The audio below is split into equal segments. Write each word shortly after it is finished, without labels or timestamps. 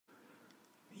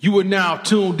You are now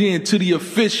tuned in to the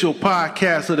official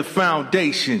podcast of the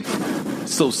Foundation.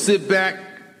 So sit back,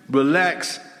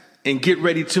 relax, and get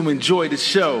ready to enjoy the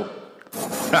show.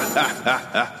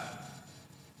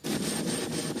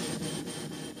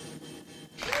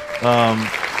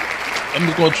 I'm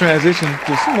just going to transition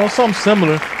to something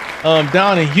similar.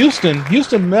 Down in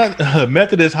Houston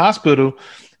Methodist Hospital,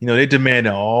 they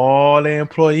demanding all their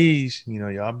employees,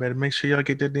 y'all better make sure y'all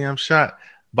get that damn shot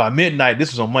by midnight.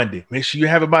 This is on Monday. Make sure you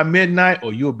have it by midnight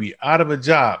or you'll be out of a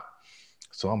job.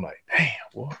 So I'm like, damn,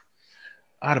 boy,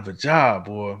 out of a job,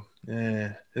 boy.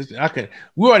 Yeah,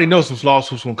 we already know some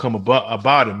lawsuits gonna come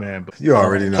about it, man. But you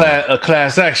already know a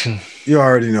class action. You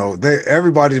already know.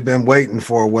 Everybody's been waiting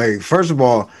for a way. First of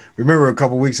all, remember a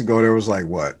couple weeks ago there was like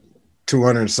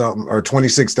 200 something or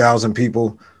 26,000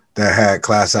 people that had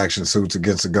class action suits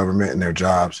against the government and their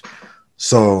jobs.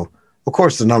 So of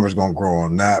course the number's gonna grow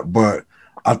on that, but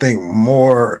I think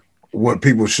more what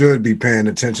people should be paying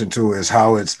attention to is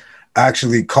how it's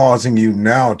actually causing you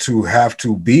now to have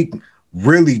to be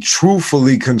really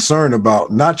truthfully concerned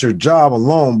about not your job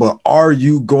alone, but are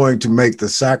you going to make the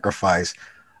sacrifice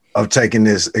of taking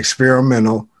this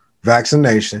experimental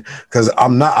vaccination? Because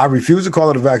I refuse to call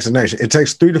it a vaccination. It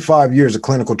takes 3 to 5 years of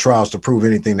clinical trials to prove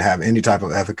anything to have any type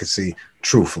of efficacy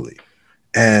truthfully.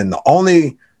 And the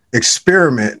only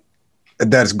experiment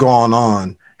that's gone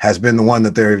on has been the one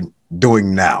that they're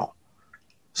doing now.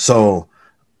 So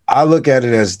I look at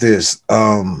it as this.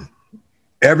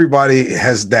 Everybody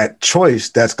has that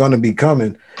choice that's going to be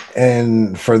coming.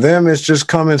 And for them, it's just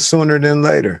coming sooner than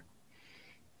later.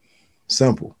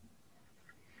 Simple.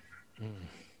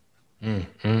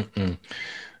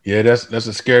 Yeah, that's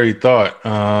a scary thought.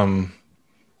 And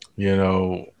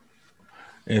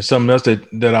something else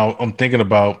that I'm thinking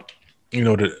about,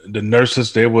 the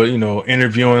nurses, they were,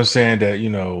 interviewing saying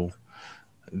that,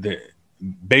 that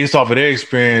based off of their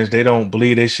experience, they don't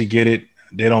believe they should get it.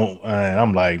 They don't.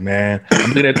 I'm like, man,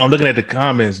 I'm looking at the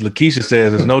comments. Lakeisha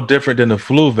says it's no different than the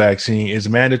flu vaccine. It's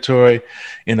mandatory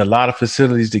in a lot of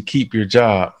facilities to keep your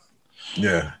job.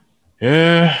 Yeah.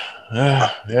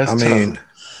 That's tough.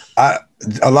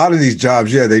 A lot of these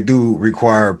jobs, they do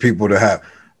require people to have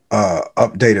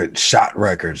updated shot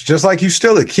records, just like you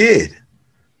still a kid.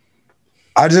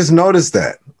 I just noticed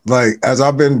that, like, as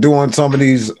I've been doing some of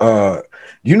these,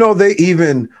 they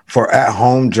even for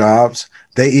at-home jobs,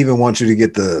 they even want you to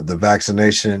get the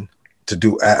vaccination to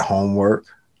do at-home work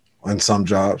on some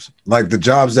jobs, like the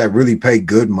jobs that really pay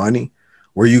good money,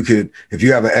 where you could, if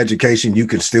you have an education, you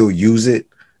can still use it.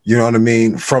 You know what I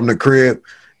mean? From the crib.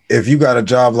 If you got a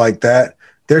job like that,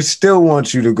 they still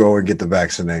want you to go and get the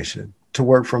vaccination to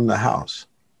work from the house.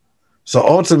 So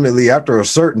ultimately, after a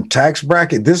certain tax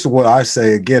bracket, this is what I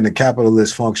say, again, the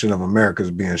capitalist function of America is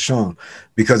being shown,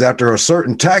 because after a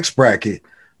certain tax bracket,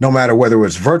 no matter whether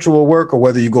it's virtual work or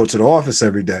whether you go to the office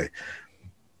every day,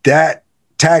 that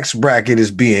tax bracket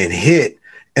is being hit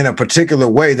in a particular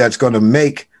way that's going to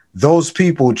make those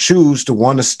people choose to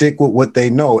want to stick with what they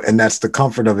know, and that's the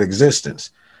comfort of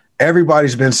existence.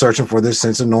 Everybody's been searching for this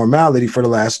sense of normality for the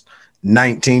last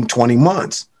 19, 20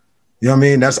 months. You know what I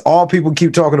mean? That's all people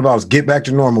keep talking about is get back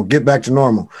to normal, get back to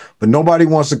normal. But nobody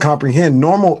wants to comprehend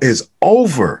normal is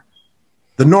over.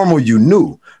 The normal you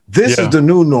knew. This is the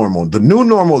new normal. The new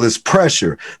normal is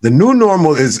pressure. The new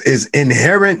normal is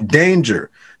inherent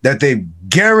danger that they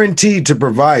guaranteed to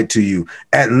provide to you,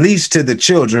 at least to the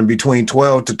children between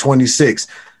 12 to 26,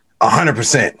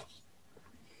 100%.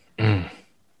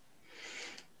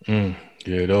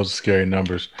 Yeah, those are scary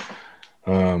numbers.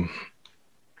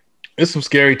 It's some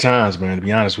scary times, man, to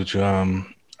be honest with you.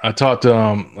 I talked to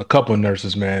a couple of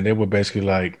nurses, man. They were basically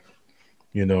like,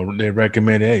 they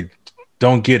recommended, hey,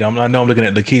 don't get it. I know I'm looking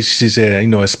at Lakeisha. She said,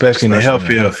 especially in the health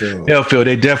field,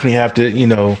 they definitely have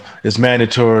to, it's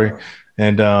mandatory.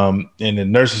 And the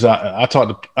nurses, I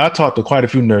talked to quite a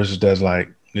few nurses that's like,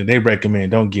 they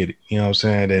recommend don't get it. You know what I'm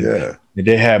saying? That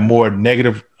they have more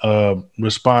negative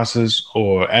responses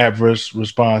or adverse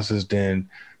responses than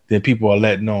people are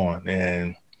letting on.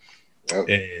 And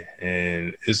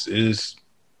it's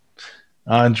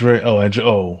Andrea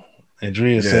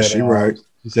said she right.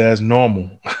 She says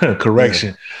normal.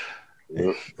 Correction.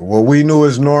 Yeah. What we knew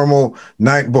is normal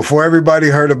before everybody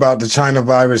heard about the China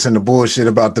virus and the bullshit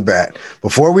about the bat.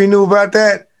 Before we knew about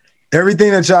that,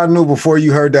 everything that y'all knew before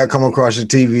you heard that come across your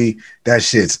TV, that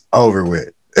shit's over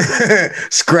with.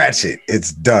 Scratch it.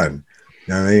 It's done.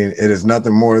 You know what I mean? It is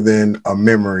nothing more than a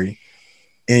memory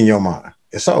in your mind.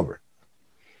 It's over.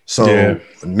 So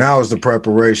now is the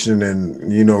preparation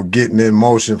and, getting in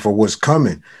motion for what's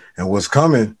coming. And what's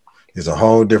coming is a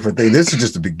whole different thing. This is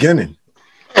just the beginning.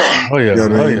 Oh yeah. You know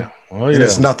what I Oh mean? yeah. Oh And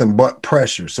it's yeah. nothing but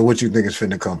pressure. So what you think is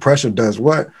finna come? Pressure does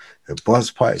what? It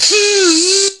busts pipes.